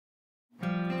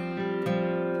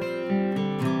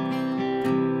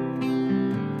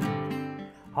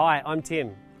Hi, I'm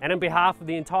Tim, and on behalf of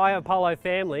the entire Apollo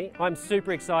family, I'm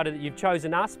super excited that you've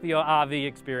chosen us for your RV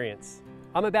experience.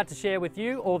 I'm about to share with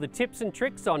you all the tips and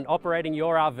tricks on operating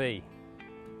your RV.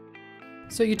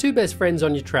 So your two best friends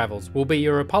on your travels will be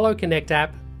your Apollo Connect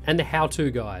app and the how-to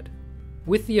guide.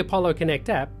 With the Apollo Connect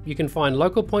app, you can find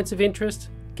local points of interest,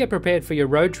 get prepared for your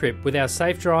road trip with our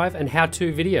safe drive and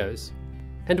how-to videos.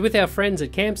 And with our friends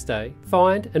at Campstay,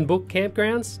 find and book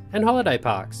campgrounds and holiday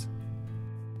parks.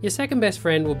 Your second best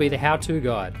friend will be the how-to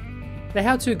guide. The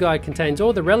how-to guide contains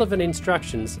all the relevant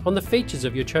instructions on the features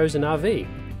of your chosen RV.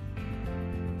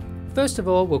 First of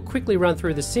all, we'll quickly run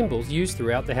through the symbols used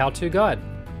throughout the how-to guide.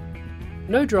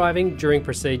 No driving during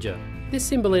procedure. This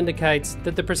symbol indicates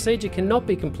that the procedure cannot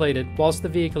be completed whilst the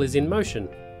vehicle is in motion.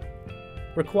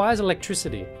 Requires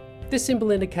electricity. This symbol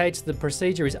indicates the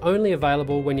procedure is only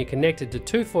available when you're connected to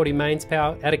 240 mains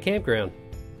power at a campground.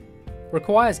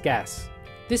 Requires gas.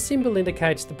 This symbol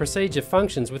indicates the procedure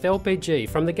functions with LPG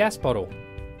from the gas bottle.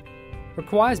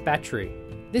 Requires battery.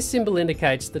 This symbol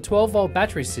indicates the 12-volt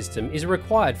battery system is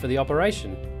required for the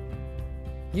operation.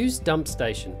 Use dump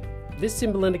station. This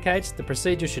symbol indicates the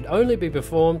procedure should only be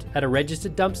performed at a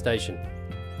registered dump station.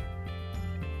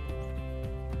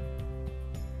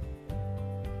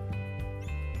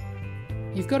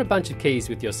 You've got a bunch of keys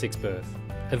with your 6-berth.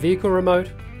 A vehicle remote,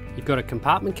 you've got a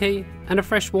compartment key and a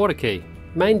fresh water key.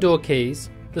 Main door keys.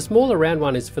 The smaller round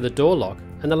one is for the door lock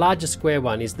and the larger square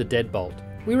one is the deadbolt.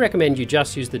 We recommend you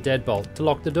just use the deadbolt to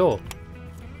lock the door.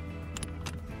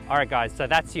 Alright guys, so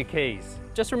that's your keys.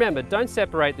 Just remember, don't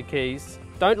separate the keys,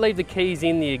 don't leave the keys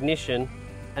in the ignition,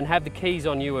 and have the keys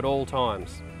on you at all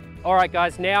times. Alright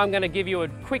guys, now I'm going to give you a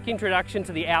quick introduction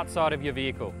to the outside of your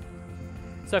vehicle.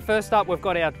 So first up, we've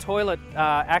got our toilet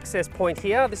access point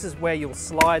here. This is where you'll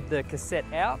slide the cassette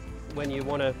out when you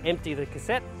want to empty the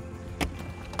cassette.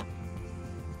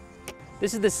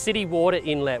 This is the city water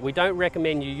inlet. We don't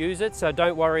recommend you use it, so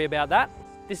don't worry about that.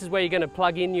 This is where you're going to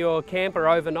plug in your camper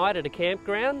overnight at a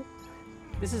campground.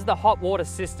 This is the hot water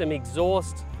system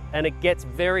exhaust, and it gets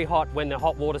very hot when the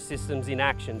hot water system's in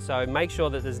action, so make sure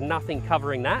that there's nothing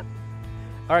covering that.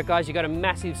 Alright guys, you've got a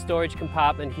massive storage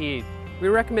compartment here. We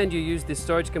recommend you use this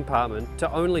storage compartment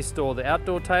to only store the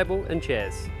outdoor table and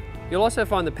chairs. You'll also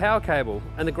find the power cable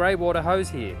and the grey water hose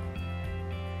here.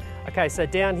 Okay, so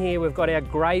down here we've got our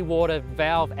grey water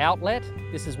valve outlet.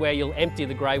 This is where you'll empty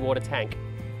the grey water tank.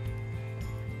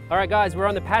 Alright guys, we're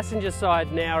on the passenger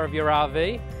side now of your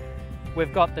RV.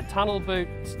 We've got the tunnel boot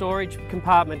storage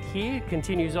compartment here,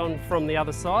 continues on from the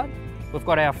other side. We've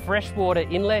got our freshwater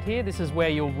inlet here. This is where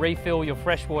you'll refill your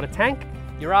freshwater tank.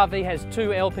 Your RV has 2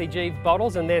 LPG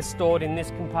bottles and they're stored in this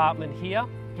compartment here.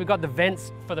 We've got the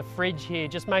vents for the fridge here.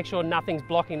 Just make sure nothing's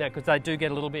blocking that because they do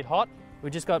get a little bit hot.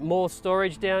 We've just got more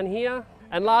storage down here.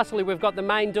 And lastly, we've got the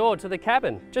main door to the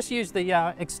cabin. Just use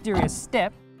the exterior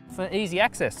step for easy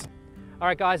access. All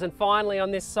right guys, and finally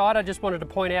on this side, I just wanted to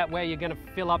point out where you're gonna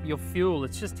fill up your fuel.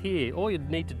 It's just here. All you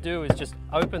need to do is just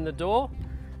open the door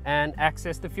and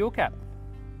access the fuel cap.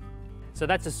 So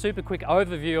that's a super quick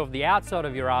overview of the outside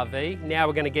of your RV. Now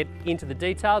we're gonna get into the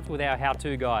details with our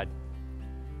how-to guide.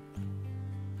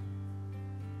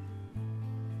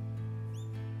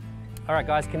 All right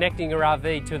guys, connecting your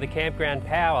RV to the campground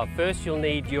power. First you'll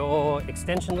need your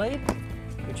extension lead,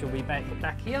 which will be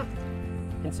back here.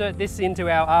 Insert this into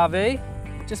our RV,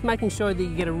 just making sure that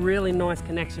you get a really nice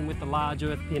connection with the large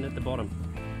earth pin at the bottom.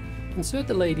 Insert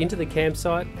the lead into the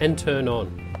campsite and turn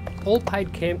on. All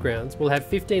paid campgrounds will have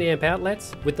 15 amp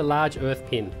outlets with the large earth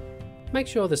pin. Make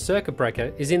sure the circuit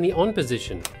breaker is in the on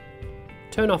position.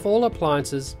 Turn off all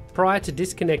appliances prior to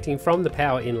disconnecting from the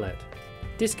power inlet.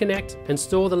 Disconnect and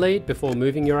store the lead before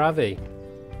moving your RV.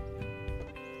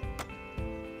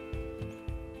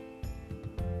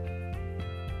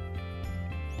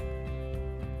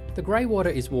 The grey water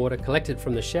is water collected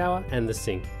from the shower and the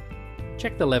sink.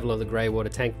 Check the level of the grey water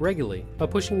tank regularly by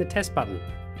pushing the test button.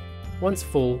 Once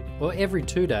full, or every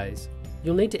 2 days,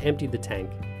 you'll need to empty the tank.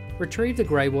 Retrieve the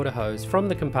grey water hose from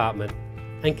the compartment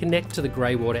and connect to the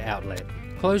grey water outlet.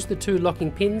 Close the 2 locking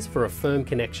pins for a firm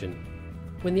connection.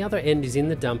 When the other end is in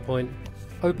the dump point,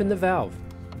 open the valve.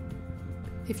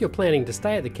 If you're planning to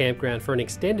stay at the campground for an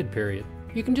extended period,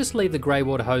 you can just leave the grey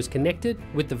water hose connected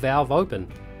with the valve open.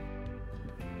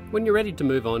 When you're ready to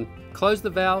move on, close the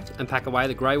valve and pack away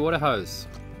the grey water hose.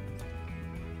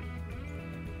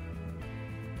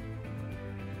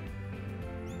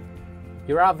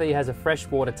 Your RV has a fresh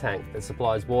water tank that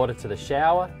supplies water to the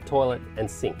shower, toilet and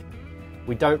sink.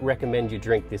 We don't recommend you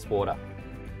drink this water.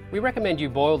 We recommend you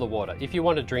boil the water if you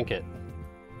want to drink it.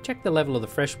 Check the level of the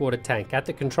freshwater tank at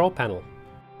the control panel.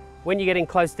 When you're getting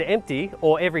close to empty,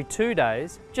 or every 2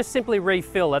 days, just simply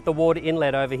refill at the water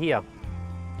inlet over here.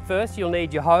 First, you'll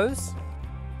need your hose,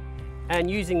 and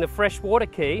using the fresh water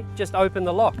key, just open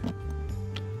the lock.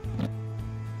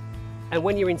 And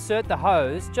when you insert the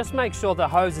hose, just make sure the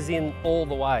hose is in all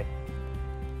the way.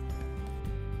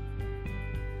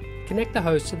 Connect the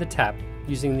hose to the tap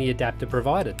using the adapter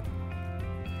provided.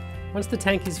 Once the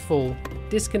tank is full,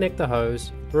 disconnect the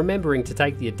hose, remembering to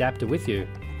take the adapter with you.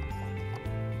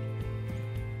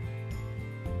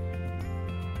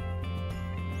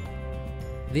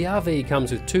 The RV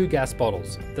comes with 2 gas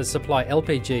bottles that supply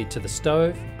LPG to the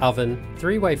stove, oven,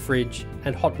 3-way fridge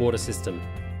and hot water system.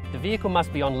 The vehicle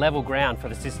must be on level ground for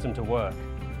the system to work.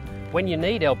 When you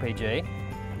need LPG,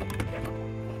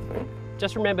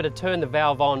 just remember to turn the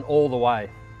valve on all the way.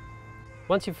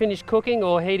 Once you've finished cooking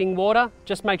or heating water,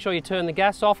 just make sure you turn the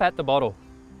gas off at the bottle.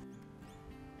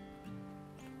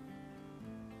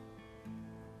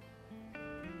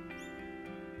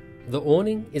 The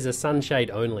awning is a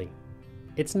sunshade only.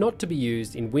 It's not to be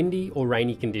used in windy or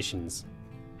rainy conditions.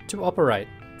 To operate,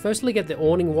 firstly get the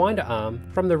awning winder arm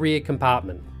from the rear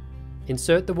compartment.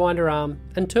 Insert the winder arm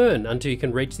and turn until you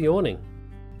can reach the awning.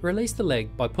 Release the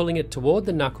leg by pulling it toward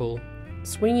the knuckle,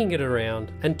 swinging it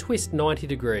around and twist 90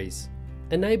 degrees,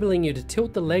 enabling you to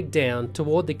tilt the leg down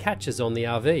toward the catches on the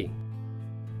RV.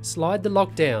 Slide the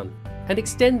lock down and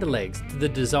extend the legs to the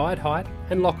desired height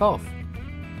and lock off.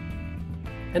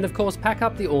 And of course, pack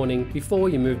up the awning before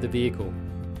you move the vehicle.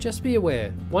 Just be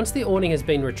aware, once the awning has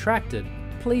been retracted,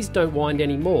 please don't wind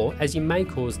any more as you may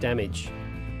cause damage.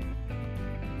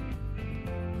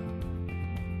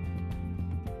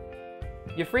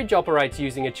 Your fridge operates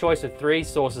using a choice of 3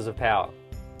 sources of power: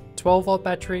 12-volt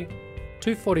battery,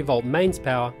 240-volt mains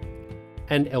power,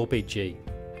 and LPG.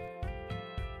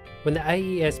 When the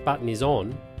AES button is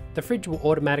on, the fridge will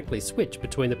automatically switch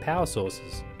between the power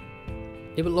sources.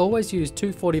 It will always use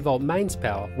 240-volt mains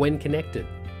power when connected.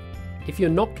 If you're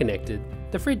not connected,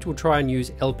 the fridge will try and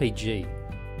use LPG.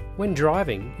 When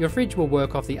driving, your fridge will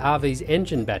work off the RV's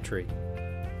engine battery.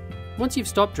 Once you've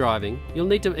stopped driving, you'll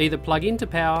need to either plug into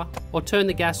power or turn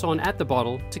the gas on at the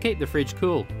bottle to keep the fridge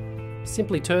cool.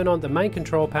 Simply turn on the main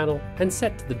control panel and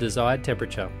set to the desired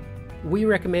temperature. We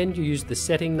recommend you use the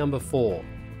setting number 4.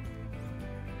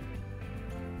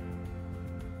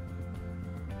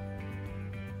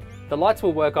 The lights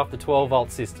will work off the 12-volt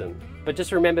system, but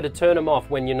just remember to turn them off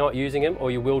when you're not using them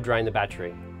or you will drain the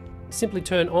battery. Simply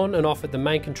turn on and off at the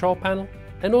main control panel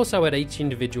and also at each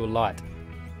individual light.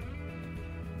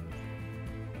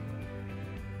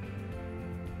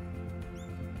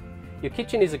 Your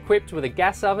kitchen is equipped with a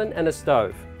gas oven and a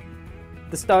stove.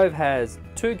 The stove has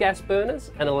 2 gas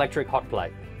burners and an electric hot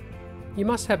plate. You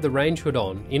must have the range hood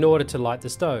on in order to light the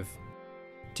stove.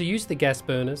 To use the gas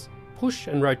burners, push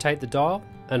and rotate the dial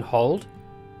and hold,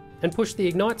 and push the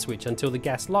ignite switch until the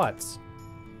gas lights.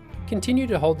 Continue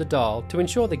to hold the dial to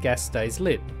ensure the gas stays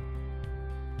lit.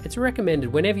 It's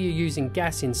recommended whenever you're using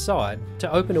gas inside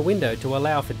to open a window to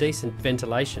allow for decent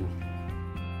ventilation.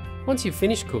 Once you've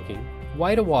finished cooking,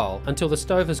 wait a while until the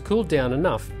stove has cooled down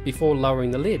enough before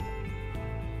lowering the lid.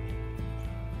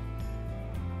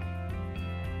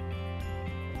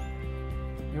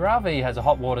 Your RV has a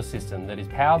hot water system that is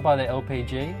powered by the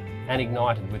LPG and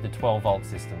ignited with the 12-volt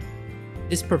system.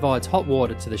 This provides hot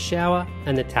water to the shower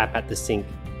and the tap at the sink.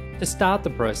 To start the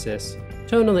process,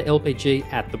 turn on the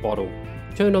LPG at the bottle.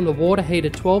 Turn on the water heater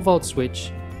 12-volt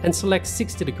switch and select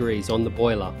 60 degrees on the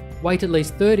boiler. Wait at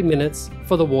least 30 minutes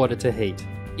for the water to heat.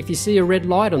 If you see a red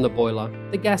light on the boiler,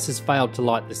 the gas has failed to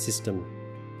light the system.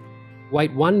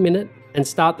 Wait 1 minute and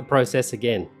start the process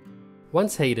again.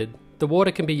 Once heated, the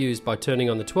water can be used by turning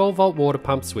on the 12-volt water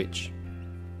pump switch.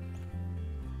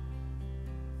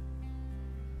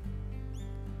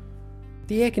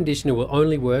 The air conditioner will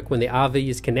only work when the RV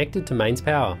is connected to mains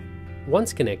power.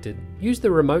 Once connected, use the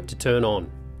remote to turn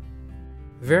on.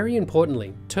 Very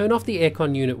importantly, turn off the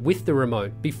aircon unit with the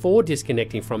remote before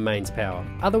disconnecting from mains power,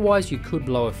 otherwise you could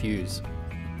blow a fuse.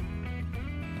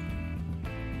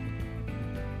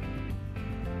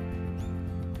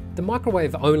 The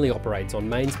microwave only operates on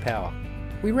mains power.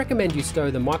 We recommend you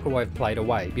stow the microwave plate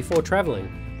away before travelling.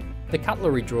 The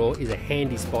cutlery drawer is a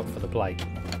handy spot for the plate.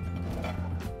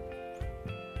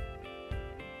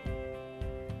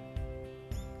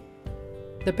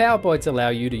 The power points allow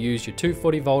you to use your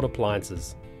 240-volt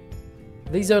appliances.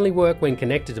 These only work when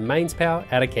connected to mains power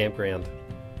at a campground.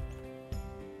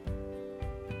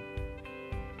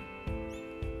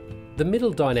 The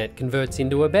middle dinette converts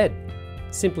into a bed.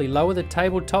 Simply lower the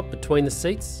tabletop between the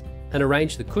seats and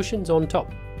arrange the cushions on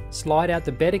top. Slide out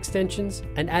the bed extensions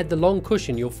and add the long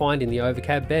cushion you'll find in the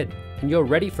overcab bed. and you're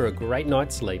ready for a great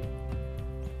night's sleep.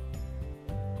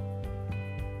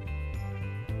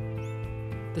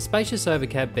 The spacious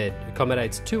overcab bed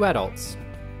accommodates 2 adults.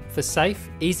 For safe,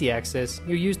 easy access,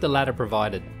 you'll use the ladder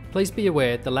provided. Please be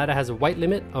aware the ladder has a weight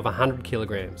limit of 100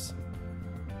 kilograms.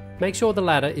 Make sure the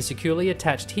ladder is securely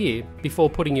attached here before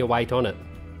putting your weight on it.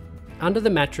 Under the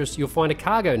mattress you'll find a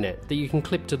cargo net that you can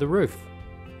clip to the roof.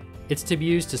 It's to be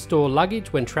used to store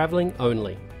luggage when travelling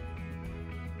only.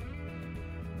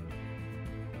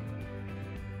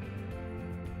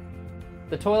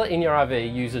 The toilet in your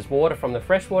RV uses water from the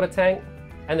freshwater tank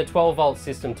and the 12-volt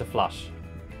system to flush.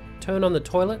 Turn on the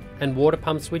toilet and water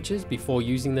pump switches before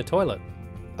using the toilet.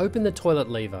 Open the toilet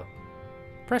lever.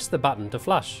 Press the button to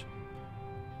flush.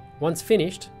 Once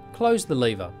finished, close the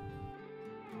lever.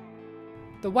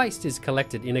 The waste is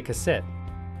collected in a cassette.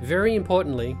 Very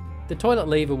importantly, the toilet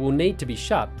lever will need to be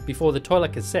shut before the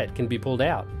toilet cassette can be pulled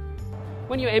out.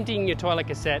 When you're emptying your toilet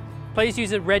cassette, please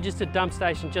use a registered dump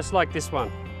station just like this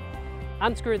one.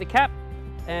 Unscrew the cap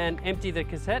and empty the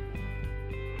cassette.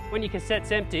 When your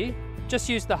cassette's empty, just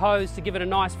use the hose to give it a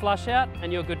nice flush out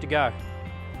and you're good to go.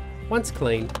 Once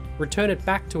cleaned, return it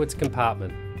back to its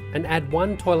compartment and add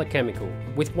 1 toilet chemical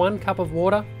with 1 cup of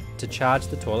water to charge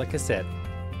the toilet cassette.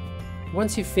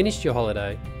 Once you've finished your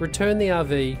holiday, return the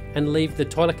RV and leave the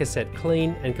toilet cassette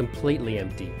clean and completely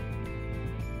empty.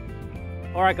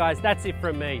 Alright guys, that's it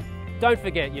from me. Don't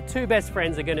forget, your 2 best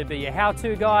friends are going to be your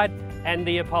how-to guide and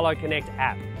the Apollo Connect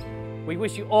app. We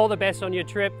wish you all the best on your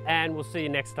trip and we'll see you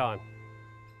next time.